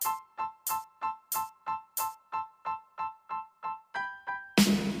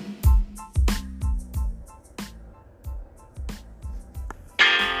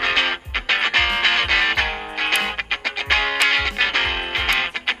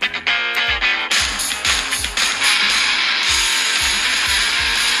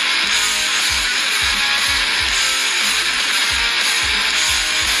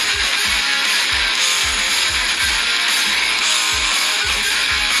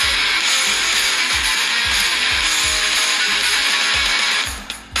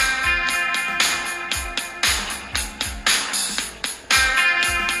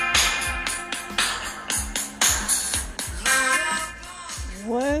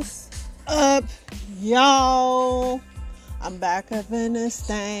Up, y'all? I'm back up in this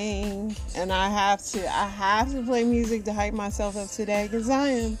thing, and I have to play music to hype myself up today, because I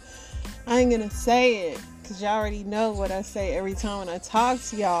ain't gonna say it, because y'all already know what I say every time when I talk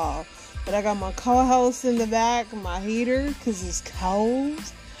to y'all. But I got my co-host in the back, my heater, because it's cold.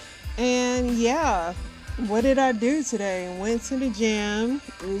 And yeah, what did I do today? Went to the gym.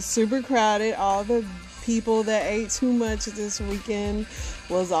 It was super crowded. All the people that ate too much this weekend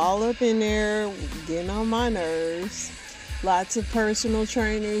was all up in there getting on my nerves. Lots of personal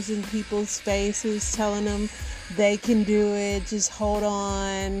trainers in people's faces telling them they can do it, just hold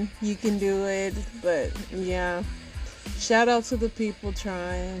on, you can do it. But yeah, shout out to the people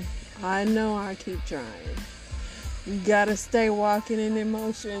trying. I know I keep trying. You gotta stay walking in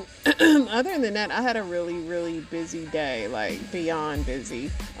emotion. Other than that, I had a really, really busy day, like beyond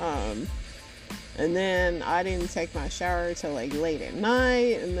busy. And then I didn't take my shower till like late at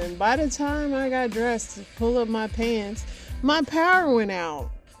night. And then by the time I got dressed to pull up my pants, my power went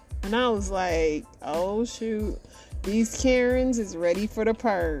out. And I was like, oh shoot, these Karens is ready for the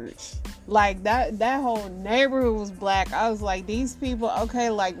purge. Like that whole neighborhood was black. I was like, these people, okay,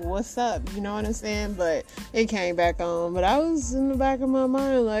 like what's up? You know what I'm saying? But it came back on. But I was in the back of my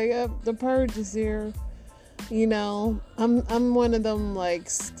mind like, the purge is here. You know, I'm one of them like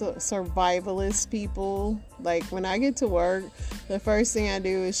survivalist people. Like when I get to work, the first thing I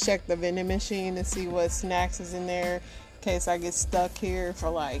do is check the vending machine to see what snacks is in there in case I get stuck here for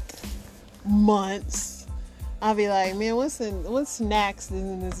like months. I'll be like, man, what snacks is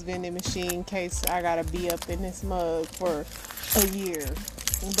in this vending machine in case I gotta be up in this mug for a year.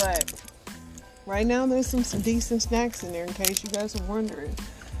 But right now there's some decent snacks in there in case you guys are wondering.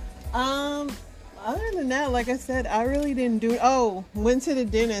 Other than that, like I said, I really didn't do it. Oh, went to the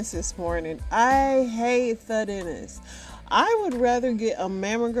dentist this morning. I hate the dentist. I would rather get a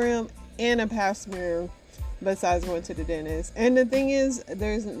mammogram and a pap smear besides going to the dentist. And the thing is,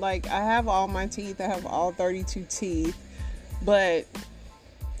 there's like, I have all my teeth. I have all 32 teeth. But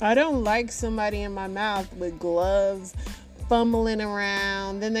I don't like somebody in my mouth with gloves fumbling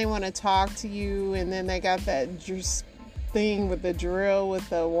around. Then they want to talk to you. And then they got that thing with the drill with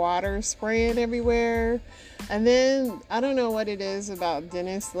the water spraying everywhere. And then I don't know what it is about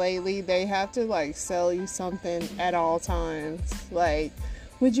dentists lately. They have to like sell you something at all times. Like,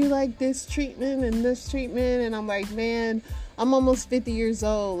 would you like this treatment and this treatment? And I'm like, man, I'm almost 50 years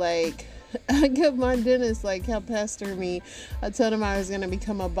old. Like, I get my dentist like kept pestering me. I told him I was gonna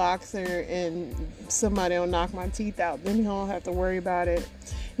become a boxer and somebody will knock my teeth out. Then he don't have to worry about it.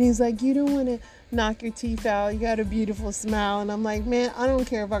 And he's like, you don't want to knock your teeth out. You got a beautiful smile. And I'm like, man, I don't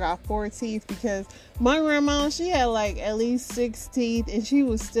care if I got 4 teeth, because my grandma, she had like at least 6 teeth and she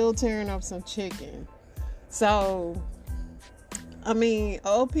was still tearing up some chicken. So, I mean,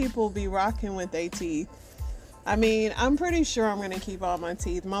 old people be rocking with their teeth. I mean, I'm pretty sure I'm going to keep all my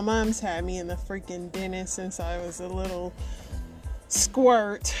teeth. My mom's had me in the freaking dentist since I was a little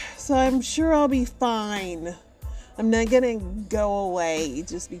squirt. So I'm sure I'll be fine. I'm not going to go away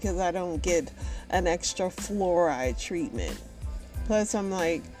just because I don't get an extra fluoride treatment. Plus, I'm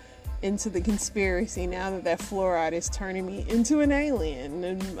like into the conspiracy now that fluoride is turning me into an alien.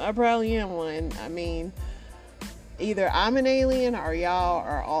 And I probably am one. I mean, either I'm an alien or y'all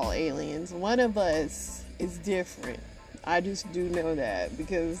are all aliens. One of us is different. I just do know that,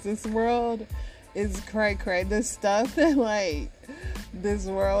 because this world is cray. The stuff that like this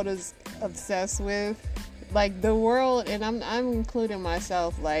world is obsessed with, like the world, and I'm including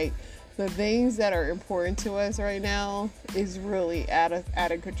myself, like the things that are important to us right now is really out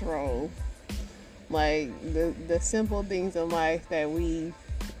of control. Like the simple things in life that we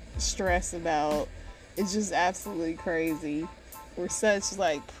stress about, it's just absolutely crazy. We're such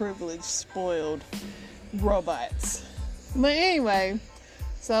like privileged, spoiled robots. But anyway,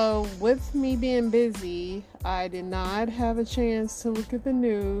 so with me being busy, I did not have a chance to look at the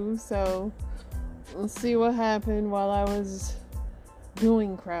news. So let's see what happened while I was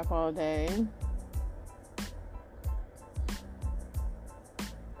doing crap all day.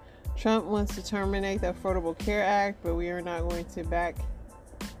 Trump wants to terminate the Affordable Care Act, but we're not going back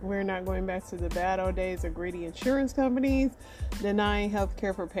to the bad old days of greedy insurance companies denying health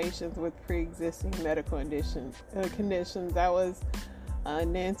care for patients with pre-existing medical conditions. That was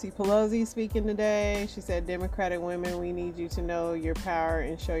Nancy Pelosi speaking today. She said, Democratic women, we need you to know your power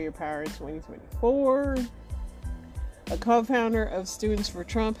and show your power in 2024. A co-founder of Students for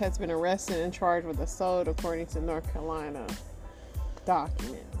Trump has been arrested and charged with assault, according to North Carolina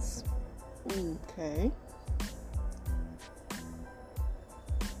documents. Okay.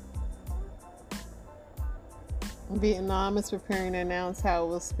 Vietnam is preparing to announce how it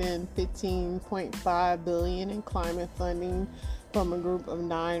will spend $15.5 billion in climate funding from a group of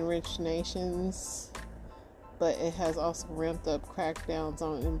 9 rich nations, but it has also ramped up crackdowns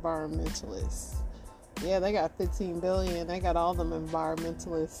on environmentalists. Yeah, they got $15 billion. They got all them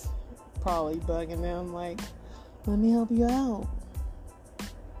environmentalists probably bugging them like, let me help you out.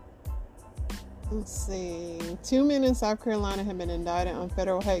 Let's see. 2 men in South Carolina have been indicted on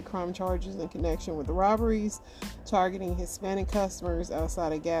federal hate crime charges in connection with robberies targeting Hispanic customers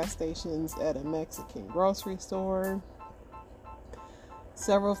outside of gas stations at a Mexican grocery store.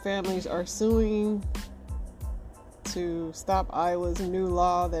 Several families are suing to stop Iowa's new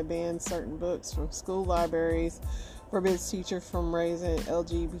law that bans certain books from school libraries, forbids teachers from raising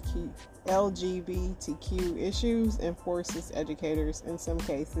LGBTQ issues, and forces educators, in some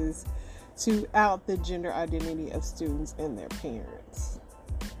cases, to out the gender identity of students and their parents.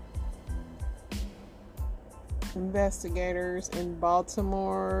 Investigators in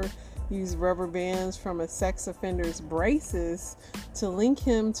Baltimore used rubber bands from a sex offender's braces to link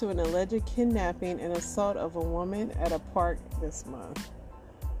him to an alleged kidnapping and assault of a woman at a park this month.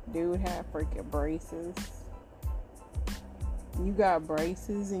 Dude had freaking braces. You got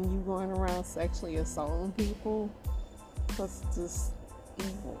braces and you going around sexually assaulting people? That's just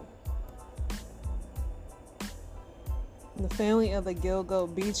evil. The family of the Gilgo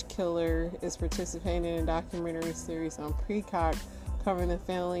Beach killer is participating in a documentary series on Peacock covering the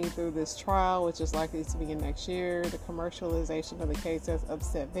family through this trial, which is likely to begin next year. The commercialization of the case has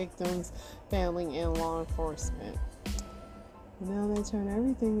upset victims, family, and law enforcement. Now they turn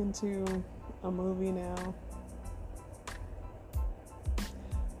everything into a movie now.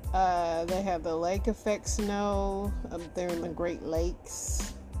 They have the lake effect snow up there in the Great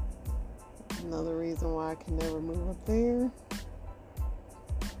Lakes. Another reason why I can never move up there.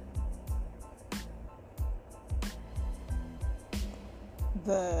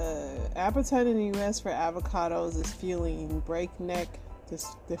 The appetite in the U.S. for avocados is fueling breakneck.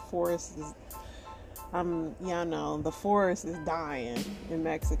 The forest is, the forest is dying in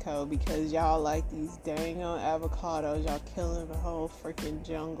Mexico because y'all like these dang on avocados. Y'all killing the whole freaking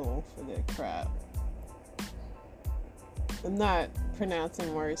jungle for their crap. I'm not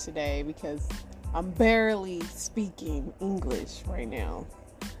pronouncing words today because I'm barely speaking English right now.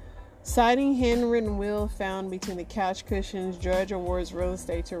 Citing handwritten will found between the couch cushions, judge awards real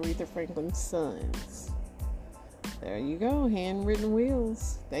estate to Aretha Franklin's sons. There you go, handwritten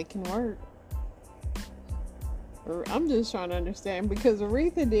wills. They can work. I'm just trying to understand because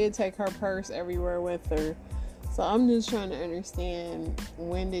Aretha did take her purse everywhere with her. So I'm just trying to understand,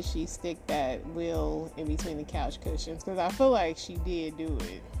 when did she stick that will in between the couch cushions? Because I feel like she did do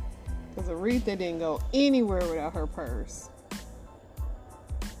it. Because Aretha didn't go anywhere without her purse.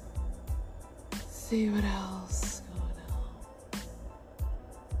 Let's see what else going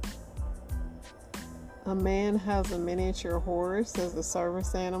on. A man has a miniature horse as a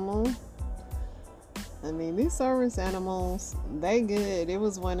service animal. I mean, these service animals, they good. It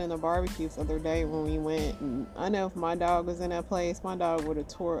was one in a barbecue the other day when we went. And I know if my dog was in that place, my dog would have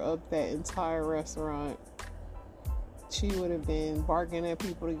tore up that entire restaurant. She would have been barking at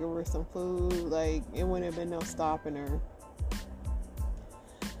people to give her some food. Like, it wouldn't have been no stopping her.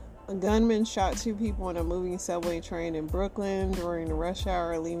 A gunman shot 2 people on a moving subway train in Brooklyn during the rush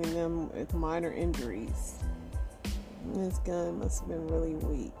hour, leaving them with minor injuries. This gun must have been really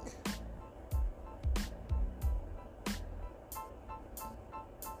weak.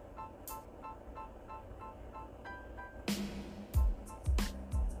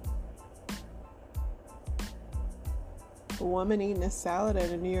 A woman eating a salad at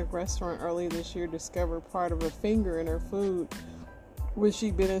a New York restaurant earlier this year discovered part of a finger in her food, which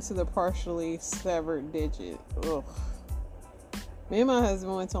she bit into the partially severed digit. Ugh. Me and my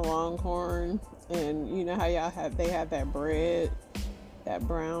husband went to Longhorn, and you know how they have that bread, that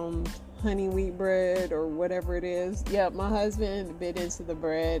brown honey wheat bread or whatever it is. Yep, my husband bit into the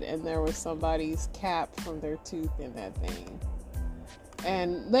bread, and there was somebody's cap from their tooth in that thing.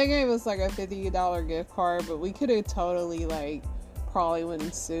 And they gave us like a $50 gift card, but we could have totally probably went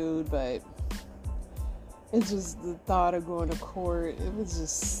and sued, but it's just the thought of going to court. It was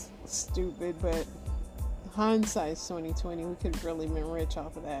just stupid, but hindsight's 2020. We could have really been rich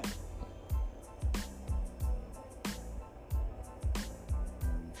off of that.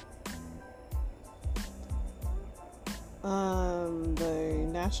 The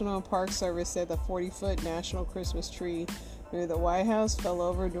National Park Service said the 40-foot National Christmas tree near the White House fell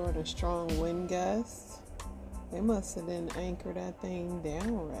over during a strong wind gust. They must have didn't anchor that thing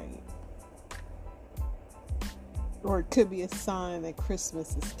down right. Or it could be a sign that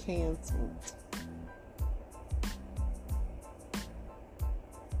Christmas is canceled.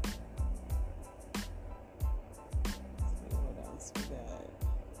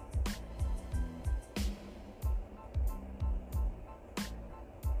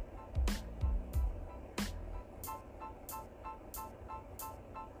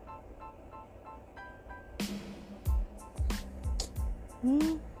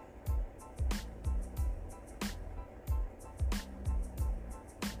 Hmm.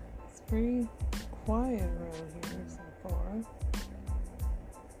 It's pretty quiet around here so far.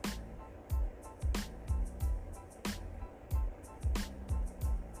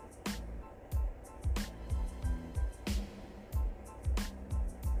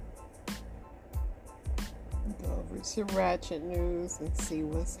 Go over to Ratchet News and see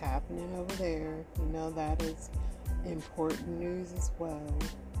what's happening over there. You know that is important news as well.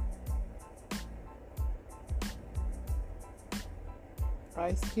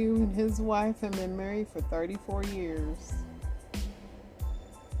 Ice Cube and his wife have been married for 34 years.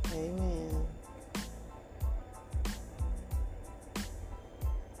 Amen.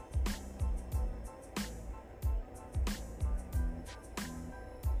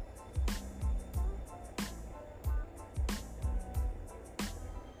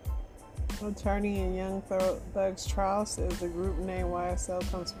 Attorney in Young Thug's trial says the group name YSL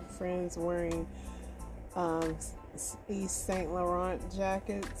comes from friends wearing East Saint Laurent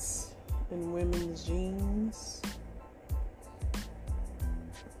jackets and women's jeans.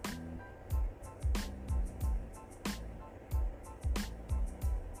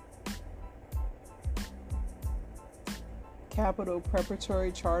 Capital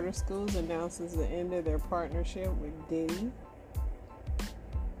Preparatory Charter Schools announces the end of their partnership with Diddy.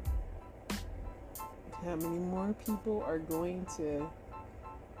 How many more people are going to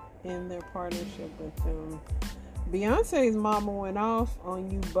end their partnership with them? Beyonce's mama went off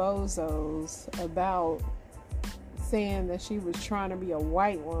on you bozos about saying that she was trying to be a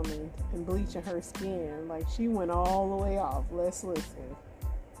white woman and bleaching her skin. Like, she went all the way off. Let's listen.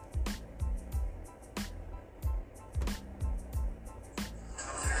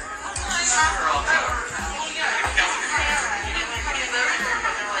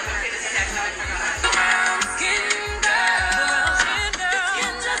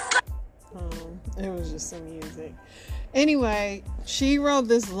 It was just some music. Anyway, she wrote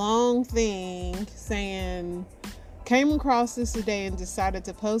this long thing saying, came across this today and decided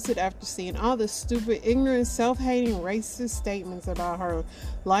to post it after seeing all the stupid, ignorant, self-hating, racist statements about her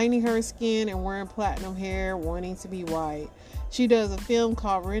lighting her skin and wearing platinum hair, wanting to be white. She does a film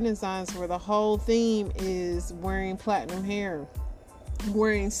called Renaissance where the whole theme is wearing platinum hair,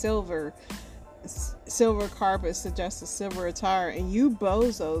 wearing silver carpet suggests a silver attire, and you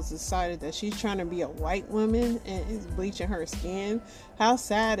bozos decided that she's trying to be a white woman and is bleaching her skin. How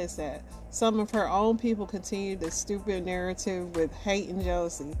sad is that? Some of her own people continue the stupid narrative with hate and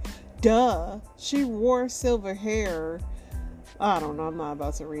jealousy. Duh, she wore silver hair. I don't know, I'm not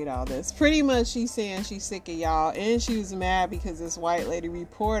about to read all this. Pretty much she's saying she's sick of y'all, and she was mad because this white lady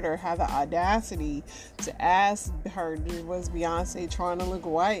reporter had the audacity to ask her, was Beyonce trying to look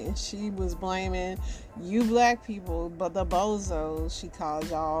white? And she was blaming you black people, but the bozos, she called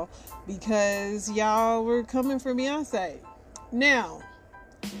y'all, because y'all were coming for Beyonce. Now,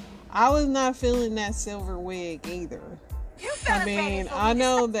 I was not feeling that silver wig either. I mean, I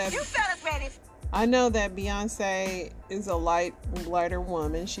know that Beyonce is a lighter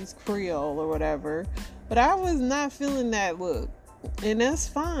woman. She's Creole or whatever. But I was not feeling that look. And that's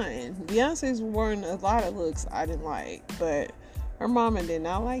fine. Beyonce's worn a lot of looks I didn't like. But her mama did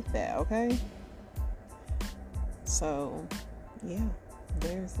not like that, okay? So, yeah.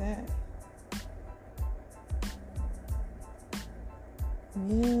 There's that.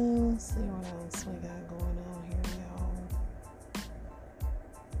 Yeah, let's see what else we got going on here, y'all.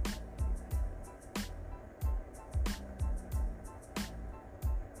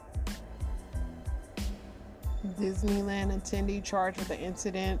 Disneyland attendee charged with the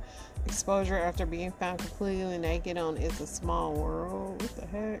incident exposure after being found completely naked on It's a Small World. What the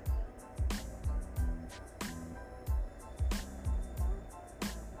heck?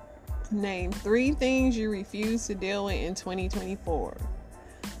 Name 3 things you refuse to deal with in 2024.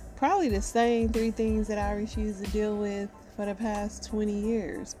 Probably the same 3 things that I refuse to deal with for the past 20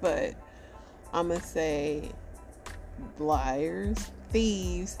 years. But I'm going to say liars,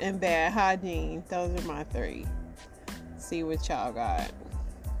 thieves, and bad hygiene. Those are my 3. See what y'all got.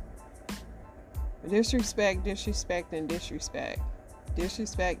 Disrespect, and disrespect.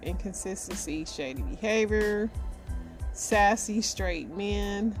 Disrespect, inconsistency, shady behavior. Sassy, straight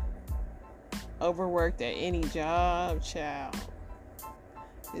men. Overworked at any job, child.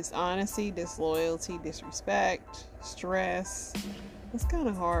 Dishonesty, disloyalty, disrespect, stress. It's kind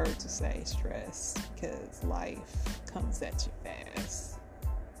of hard to say stress because life comes at you fast.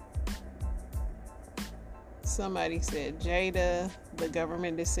 Somebody said Jada, the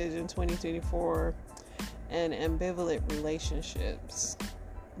government decision 2024, and ambivalent relationships.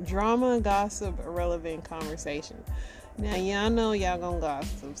 Drama, gossip, irrelevant conversation. Now, y'all know y'all gonna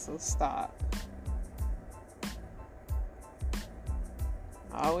gossip, so stop.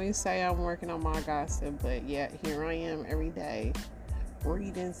 I always say I'm working on my gossip, but yet here I am every day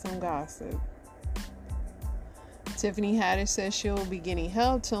reading some gossip. Tiffany Haddish says she'll be getting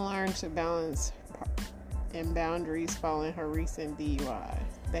help to learn to balance and boundaries following her recent DUI.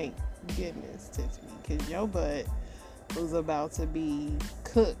 Thank goodness, Tiffany, because your butt was about to be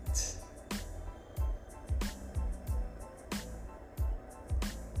cooked.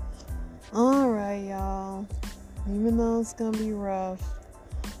 Alright, y'all. Even though it's gonna be rough,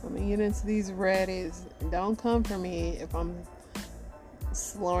 I'm gonna get into these Reddits. Don't come for me if I'm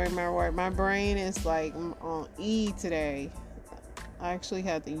slurring my word. My brain is like on E today. I actually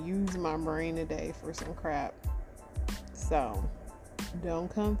had to use my brain today for some crap. So,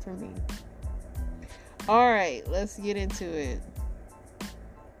 don't come for me. Alright, let's get into it.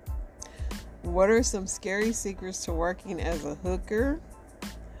 What are some scary secrets to working as a hooker?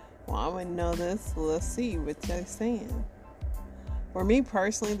 Well, I wouldn't know this. Let's see what they're saying. For me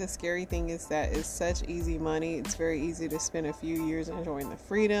personally, the scary thing is that it's such easy money. It's very easy to spend a few years enjoying the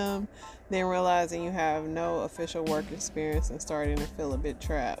freedom, then realizing you have no official work experience and starting to feel a bit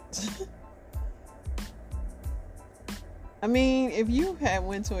trapped. I mean, if you had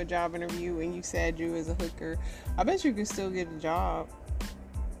went to a job interview and you said you was a hooker, I bet you could still get a job.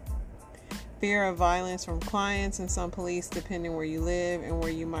 Fear of violence from clients and some police, depending where you live and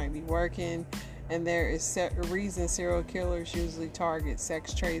where you might be working. And there is a reason serial killers usually target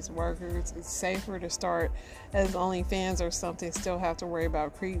sex trades workers. It's safer to start as OnlyFans or something, still have to worry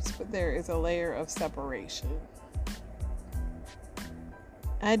about creeps, but there is a layer of separation.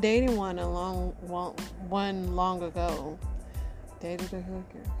 I dated one long ago. Dated a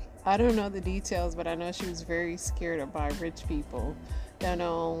hooker. I don't know the details, but I know she was very scared by rich people. Don't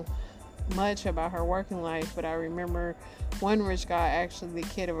know much about her working life, but I remember one rich guy, actually the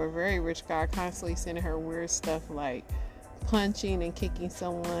kid of a very rich guy, constantly sending her weird stuff like punching and kicking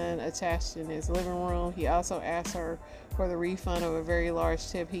someone attached in his living room. He also asked her for the refund of a very large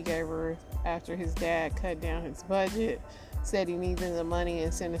tip he gave her after his dad cut down his budget, said he needed the money,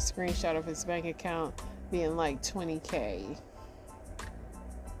 and sent a screenshot of his bank account being like $20,000.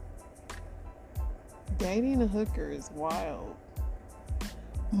 Dating a hooker is wild.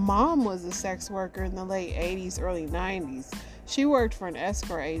 Mom was a sex worker in the late 80s, early 90s. She worked for an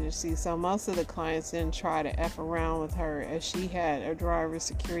escort agency, so most of the clients didn't try to F around with her, as she had a driver's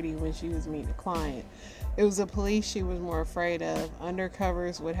security when she was meeting a client. It was the police she was more afraid of.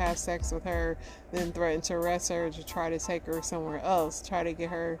 Undercovers would have sex with her, then threaten to arrest her to try to take her somewhere else, try to get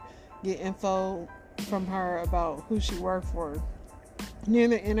info from her about who she worked for. Near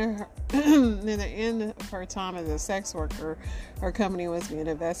the end of her time as a sex worker, her company was being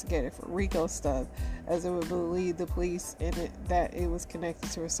investigated for RICO stuff, as it would believe the police that it was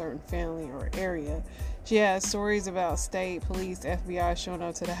connected to a certain family or area. She had stories about state police, FBI showing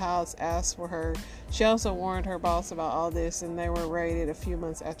up to the house, asked for her. She also warned her boss about all this, and they were raided a few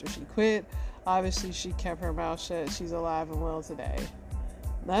months after she quit. Obviously, she kept her mouth shut. She's alive and well today.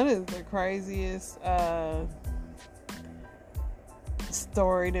 That is the craziest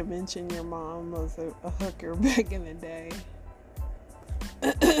story to mention. Your mom was a hooker back in the day.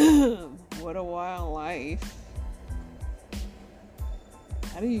 What a wild life.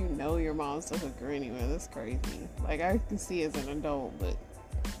 How do you know your mom's a hooker anyway? That's crazy. Like, I can see as an adult, but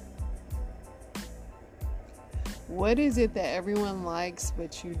what is it that everyone likes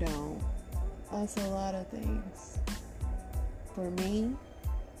but you don't? That's a lot of things. For me,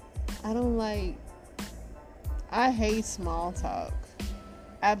 I hate small talk.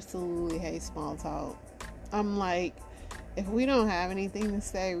 Absolutely hate small talk. I'm like, if we don't have anything to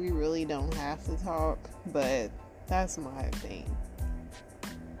say, we really don't have to talk, but that's my thing.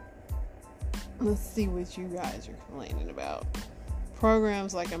 Let's see what you guys are complaining about.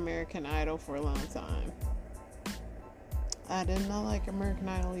 Programs like American Idol for a long time. I did not like American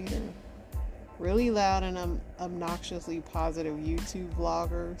Idol either. Really loud and obnoxiously positive YouTube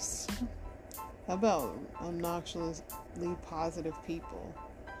vloggers. How about obnoxiously positive people?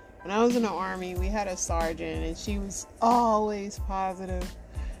 When I was in the Army, we had a sergeant, and she was always positive.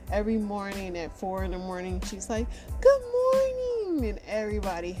 Every morning at 4 a.m, she's like, "Good morning," and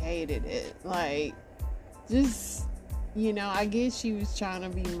everybody hated it. Like, just, I guess she was trying to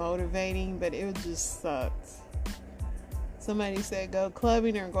be motivating, but it just sucked. Somebody said go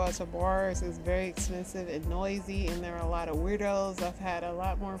clubbing or go out to bars is very expensive and noisy, and there are a lot of weirdos. I've had a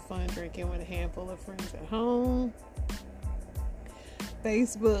lot more fun drinking with a handful of friends at home.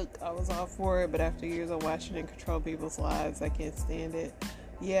 Facebook, I was all for it, but after years of watching it control people's lives, I can't stand it.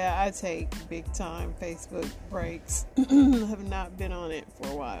 Yeah, I take big time Facebook breaks. Have not been on it for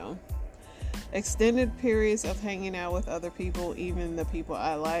a while. Extended periods of hanging out with other people, even the people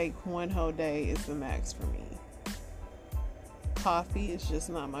I like, one whole day is the max for me. Coffee is just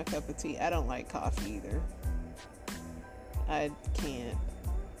not my cup of tea. I don't like coffee either. I can't.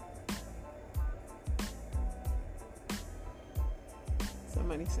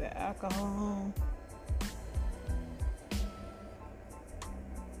 Somebody said alcohol.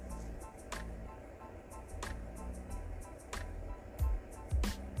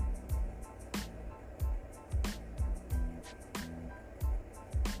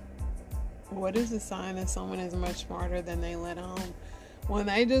 What is a sign that someone is much smarter than they let on? When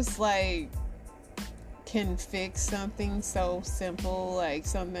they just like can fix something so simple, like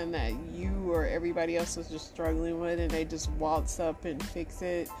something that you or everybody else was just struggling with, and they just waltz up and fix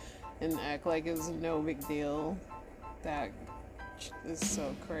it and act like it was no big deal. That is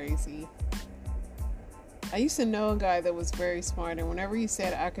so crazy. I used to know a guy that was very smart, and whenever he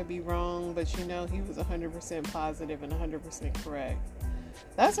said I could be wrong, but he was 100% positive and 100% correct.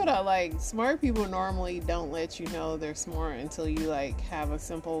 That's what I like. Smart people normally don't let you know they're smart until you like have a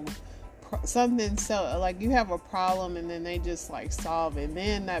simple something, so like you have a problem and then they just like solve it.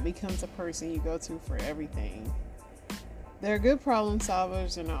 Then that becomes a person you go to for everything. They're good problem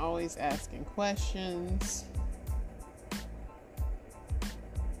solvers and are always asking questions.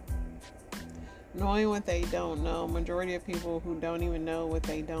 Knowing what they don't know. Majority of people who don't even know what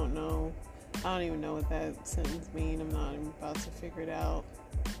they don't know. I don't even know what that sentence means. I'm not even about to figure it out.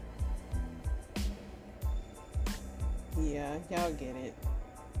 Yeah, y'all get it.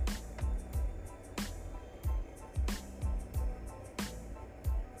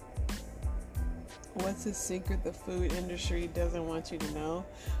 What's the secret the food industry doesn't want you to know?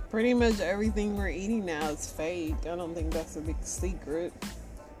 Pretty much everything we're eating now is fake. I don't think that's a big secret.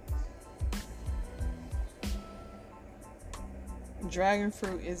 Dragon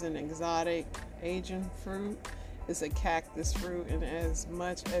fruit is an exotic Asian fruit. It's a cactus fruit and as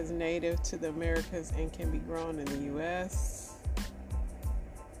much as native to the Americas and can be grown in the U.S.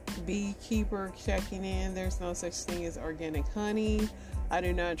 Beekeeper checking in. There's no such thing as organic honey. I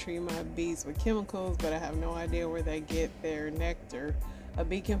do not treat my bees with chemicals, but I have no idea where they get their nectar. A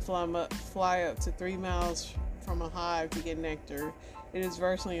bee can fly up to 3 miles from a hive to get nectar. It is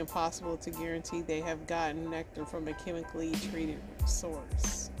virtually impossible to guarantee they have gotten nectar from a chemically treated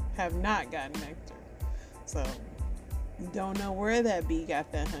source. Have not gotten nectar. So, you don't know where that bee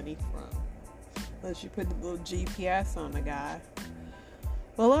got that honey from. Unless you put the little GPS on the guy.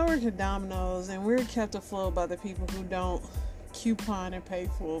 Well, I work at Domino's, and we're kept afloat by the people who don't coupon and pay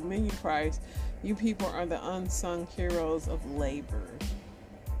full menu price. You people are the unsung heroes of labor.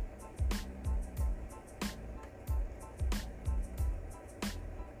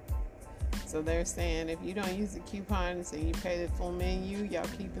 So they're saying if you don't use the coupons and you pay the full menu, y'all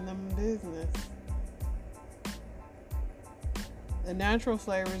keeping them in business. The natural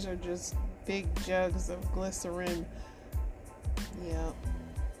flavors are just big jugs of glycerin. Yep.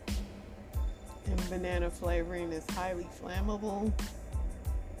 And banana flavoring is highly flammable.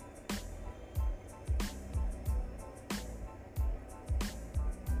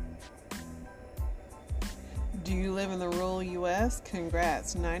 Do you live in the rural U.S.?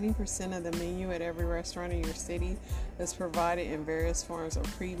 Congrats. 90% of the menu at every restaurant in your city is provided in various forms of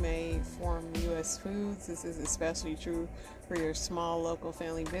pre-made from U.S. foods. This is especially true for your small local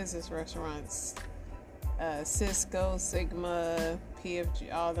family business restaurants. Cisco, Sigma,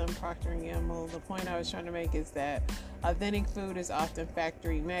 PFG, all of them, Procter & Gamble. The point I was trying to make is that authentic food is often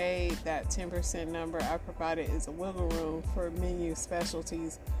factory made. That 10% number I provided is a wiggle room for menu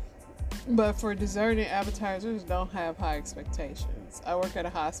specialties. But for dessert and appetizers, don't have high expectations. I work at a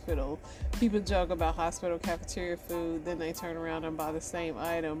hospital. People joke about hospital cafeteria food, then they turn around and buy the same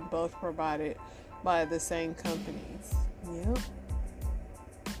item, both provided by the same companies. Yep.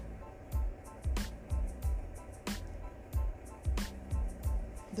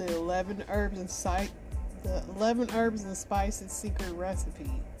 The 11 herbs and spices secret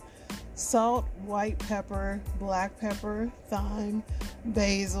recipe. Salt, white pepper, black pepper, thyme,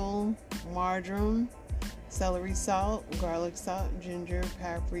 basil, marjoram, celery salt, garlic salt, ginger,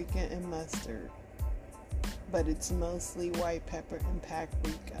 paprika, and mustard. But it's mostly white pepper and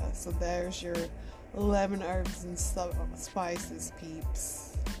paprika. So there's your 11 herbs and spices, peeps.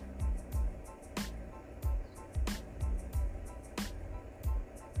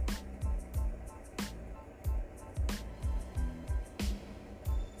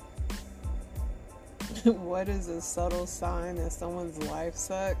 What is a subtle sign that someone's life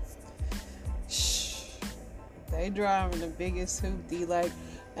sucks? Shh. They driving the biggest hoopty. Like,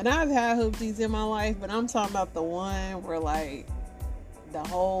 And I've had hoopties in my life, but I'm talking about the one where like the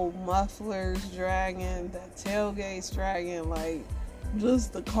whole muffler's dragging, the tailgate's dragging, like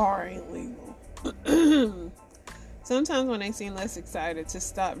just the car ain't legal. Sometimes when they seem less excited to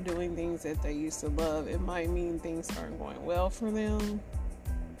stop doing things that they used to love, it might mean things aren't going well for them.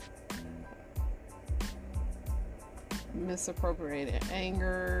 Misappropriated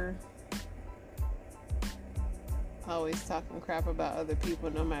anger. Always talking crap about other people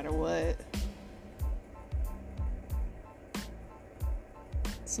no matter what.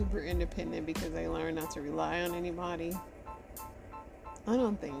 Super independent because they learn not to rely on anybody. I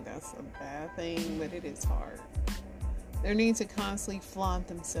don't think that's a bad thing, but it is hard. Their need to constantly flaunt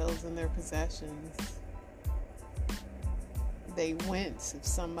themselves and their possessions. They wince if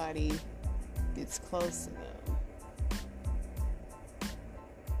somebody gets close to them.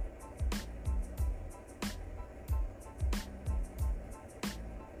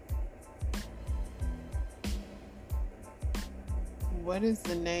 What is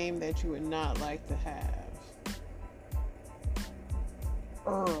the name that you would not like to have?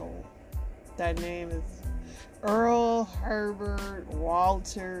 Earl. That name is Earl, Herbert,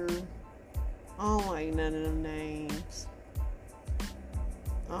 Walter. I don't like none of them names.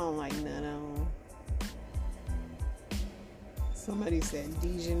 I don't like none of them. Somebody said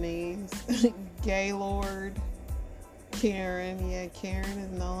Dejanese. Gaylord. Karen. Yeah, Karen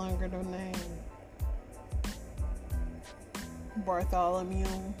is no longer the name. Bartholomew.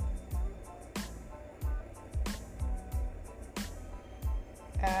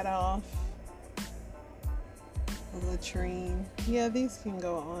 Adolf. Latrine. Yeah, these can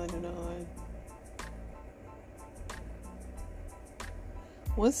go on and on.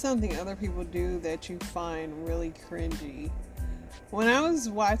 What's something other people do that you find really cringy? When I was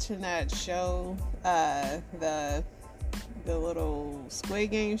watching that show, the little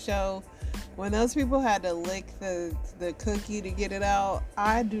Squid Game show, when those people had to lick the cookie to get it out,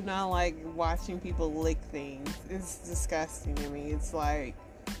 I do not like watching people lick things. It's disgusting to me. It's like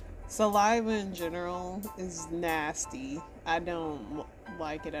saliva in general is nasty. I don't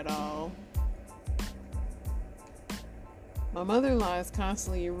like it at all. My mother-in-law is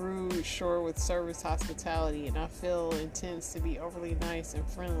constantly rude, short with service hospitality, and I feel intends to be overly nice and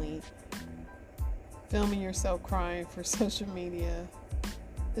friendly. Filming yourself crying for social media.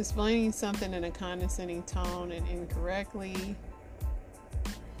 Explaining something in a condescending tone and incorrectly.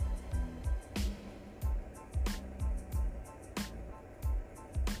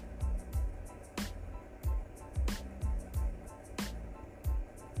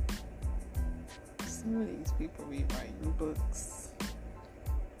 Some of these people be writing books.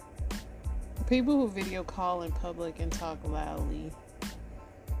 People who video call in public and talk loudly.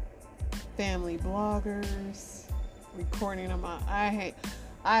 Family bloggers. Recording on my...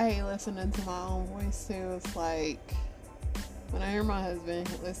 I hate listening to my own voice too. It's like when I hear my husband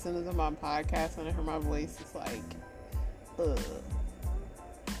listening to my podcast and I hear my voice, it's like, ugh.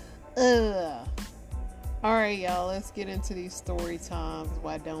 Alright, y'all, let's get into these story times.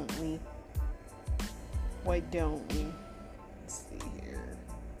 Why don't we? Let's see here.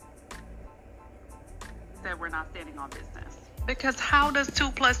 That we're not standing on business. Because how does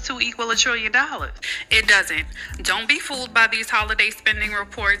 2 + 2 equal $1 trillion? It doesn't. Don't be fooled by these holiday spending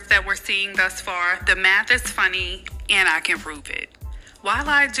reports that we're seeing thus far. The math is funny, and I can prove it. While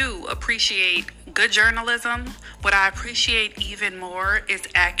I do appreciate good journalism, what I appreciate even more is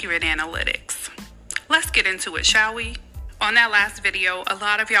accurate analytics. Let's get into it, shall we? On that last video, a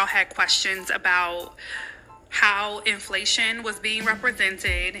lot of y'all had questions about how inflation was being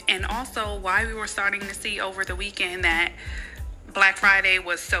represented and also why we were starting to see over the weekend that Black Friday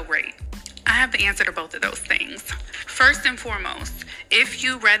was so great. I have the answer to both of those things. First and foremost, if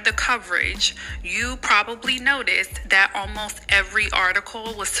you read the coverage, you probably noticed that almost every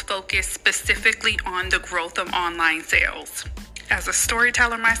article was focused specifically on the growth of online sales. As a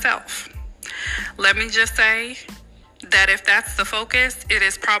storyteller myself, let me just say that if that's the focus, it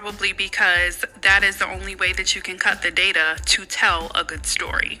is probably because that is the only way that you can cut the data to tell a good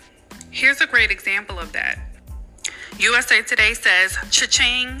story. Here's a great example of that. USA Today says,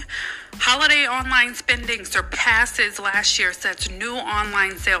 cha-ching, holiday online spending surpasses last year, sets new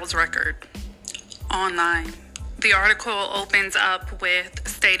online sales record. Online. The article opens up with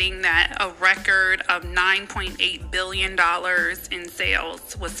stating that a record of $9.8 billion in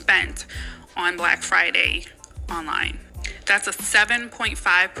sales was spent on Black Friday online. That's a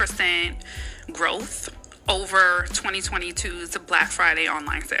 7.5% growth over 2022's Black Friday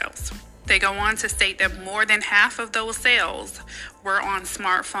online sales. They go on to state that more than half of those sales were on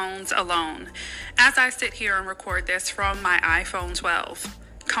smartphones alone. As I sit here and record this from my iPhone 12,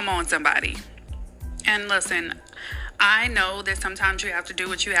 Come on, somebody. And listen, I know that sometimes you have to do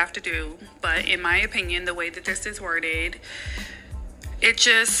what you have to do, but in my opinion, the way that this is worded, it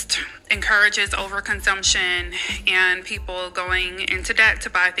just encourages overconsumption and people going into debt to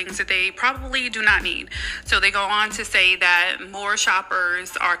buy things that they probably do not need. So they go on to say that more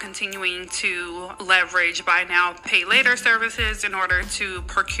shoppers are continuing to leverage buy now, pay later services in order to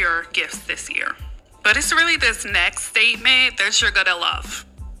procure gifts this year. But it's really this next statement that you're gonna love.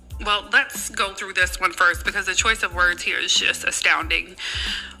 Well, let's go through this one first because the choice of words here is just astounding.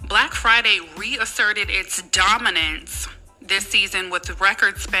 Black Friday reasserted its dominance this season with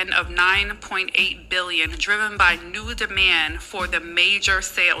record spend of $9.8 billion, driven by new demand for the major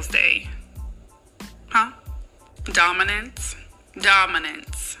sales day. Huh? Dominance.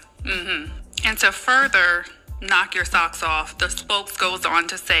 And to further knock your socks off, the spokes goes on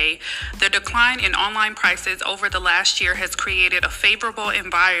to say the decline in online prices over the last year has created a favorable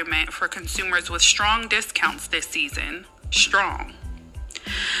environment for consumers with strong discounts this season. Strong.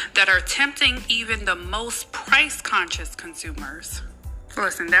 That are tempting even the most price-conscious consumers.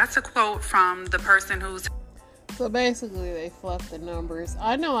 Listen, that's a quote from the person who's... So basically, they fluffed the numbers.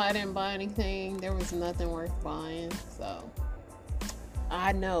 I know I didn't buy anything. There was nothing worth buying. So,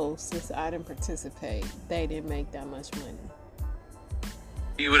 I know since I didn't participate, they didn't make that much money.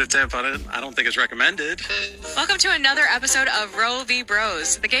 You would attempt on it. I don't think it's recommended. Welcome to another episode of Roe v.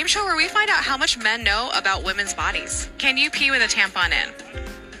 Bros, the game show where we find out how much men know about women's bodies. Can you pee with a tampon in?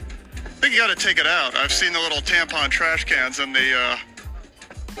 I think you gotta take it out. I've seen the little tampon trash cans in the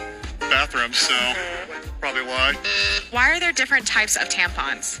bathrooms, so probably why. Why are there different types of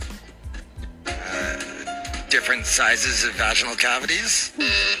tampons? Different sizes of vaginal cavities.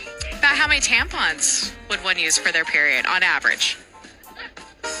 About how many tampons would one use for their period on average?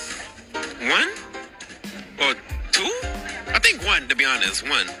 One? Or two? I think one, to be honest.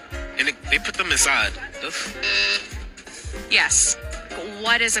 One. And they put them inside. Ugh. Yes.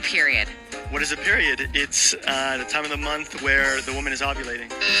 What is a period? What is a period? It's the time of the month where the woman is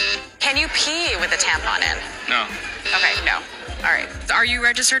ovulating. Can you pee with a tampon in? No. Okay, no. All right. Are you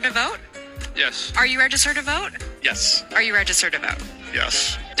registered to vote? Yes. Are you registered to vote? Yes. Are you registered to vote?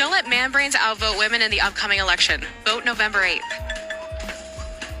 Yes. Don't let man brains outvote women in the upcoming election. Vote November 8th.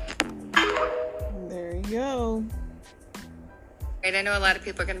 There you go. Right, I know a lot of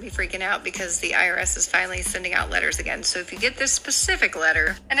people are going to be freaking out because the IRS is finally sending out letters again. So if you get this specific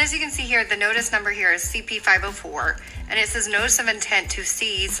letter, and as you can see here, the notice number here is CP 504, and it says notice of intent to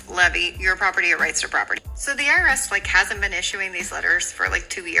seize, levy your property or rights to property. So the IRS hasn't been issuing these letters for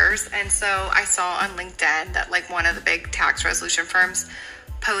 2 years, and so I saw on LinkedIn that one of the big tax resolution firms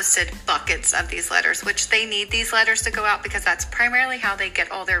posted buckets of these letters, which they need these letters to go out because that's primarily how they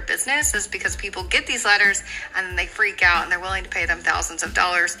get all their business, is because people get these letters and then they freak out and they're willing to pay them thousands of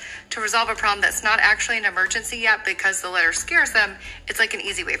dollars to resolve a problem that's not actually an emergency yet because the letter scares them. It's an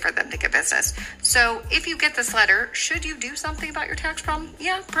easy way for them to get business. So if you get this letter, should you do something about your tax problem?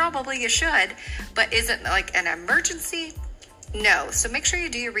 Yeah, probably you should, but is it an emergency? No. So make sure you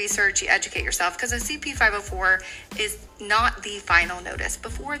do your research, you educate yourself, because a CP 504 is not the final notice.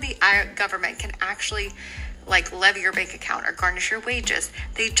 Before the government can actually levy your bank account or garnish your wages,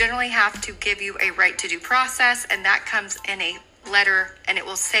 they generally have to give you a right to due process, and that comes in a letter, and it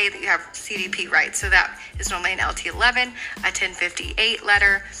will say that you have CDP rights. So that is normally an LT11, a 1058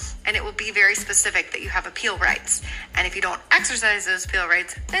 letter, and it will be very specific that you have appeal rights. And if you don't exercise those appeal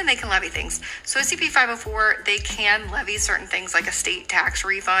rights, then they can levy things. So a CP 504, they can levy certain things like a state tax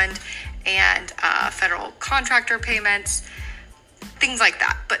refund and federal contractor payments, things like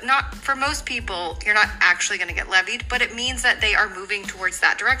that. But not for most people, you're not actually going to get levied, but it means that they are moving towards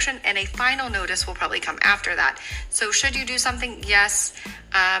that direction, and a final notice will probably come after that. So should you do something? Yes.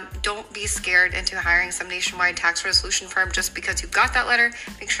 Don't be scared into hiring some nationwide tax resolution firm just because you got that letter.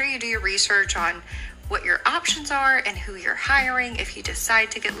 Make sure you do your research on what your options are and who you're hiring if you decide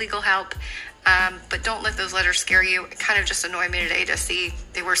to get legal help. But don't let those letters scare you. It kind of just annoyed me today to see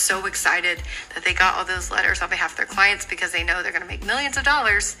they were so excited that they got all those letters on behalf of their clients because they know they're going to make millions of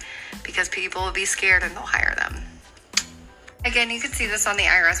dollars because people will be scared and they'll hire them. Again, you can see this on the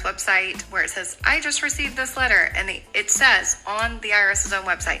IRS website where it says, I just received this letter. And it says on the IRS's own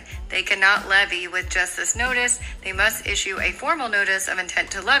website, they cannot levy with just this notice. They must issue a formal notice of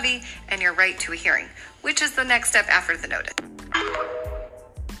intent to levy and your right to a hearing, which is the next step after the notice.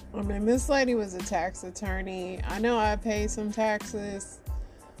 I mean, this lady was a tax attorney. I know I pay some taxes.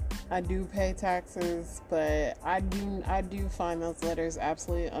 I do pay taxes, but I do find those letters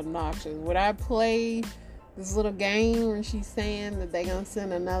absolutely obnoxious. Would I play this little game where she's saying that they're gonna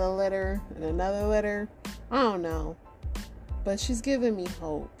send another letter and another letter? I don't know. but she's giving me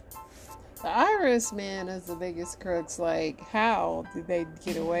hope. The IRS man is the biggest crooks. Like, how did they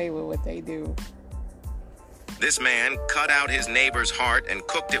get away with what they do? This man cut out his neighbor's heart and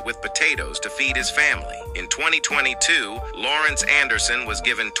cooked it with potatoes to feed his family. In 2022, Lawrence Anderson was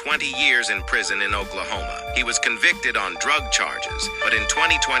given 20 years in prison in Oklahoma. He was convicted on drug charges, but in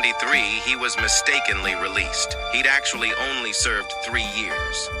 2023, he was mistakenly released. He'd actually only served 3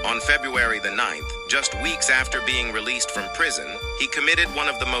 years. On February the 9th, just weeks after being released from prison, he committed one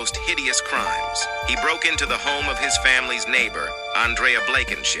of the most hideous crimes. He broke into the home of his family's neighbor, Andrea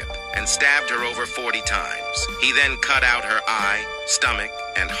Blankenship, and stabbed her over 40 times. He then cut out her eye, stomach,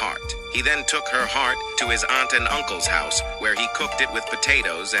 and heart. He then took her heart to his aunt and uncle's house, where he cooked it with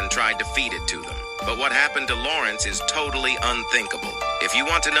potatoes and tried to feed it to them. But what happened to Lawrence is totally unthinkable. If you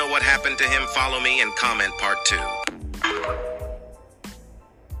want to know what happened to him, follow me and comment part 2.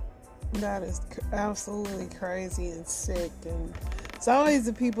 That is absolutely crazy and sick, and it's always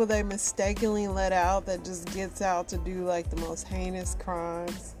the people they mistakenly let out that just gets out to do like the most heinous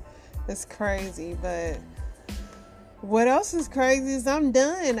crimes. It's crazy, but what else is crazy is I'm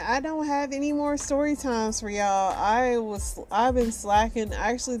done. I don't have any more story times for y'all. I've been slacking.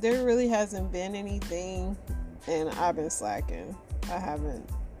 Actually, there really hasn't been anything, and I've been slacking. I haven't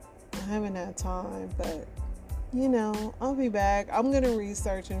had time, but you know, I'll be back. I'm gonna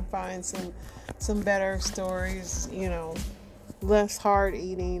research and find some better stories, you know, less hard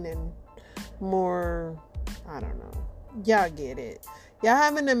eating and more, I don't know. Y'all get it. Y'all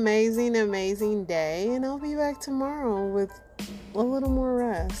have an amazing, amazing day, and I'll be back tomorrow with a little more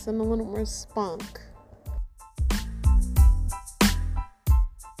rest and a little more spunk.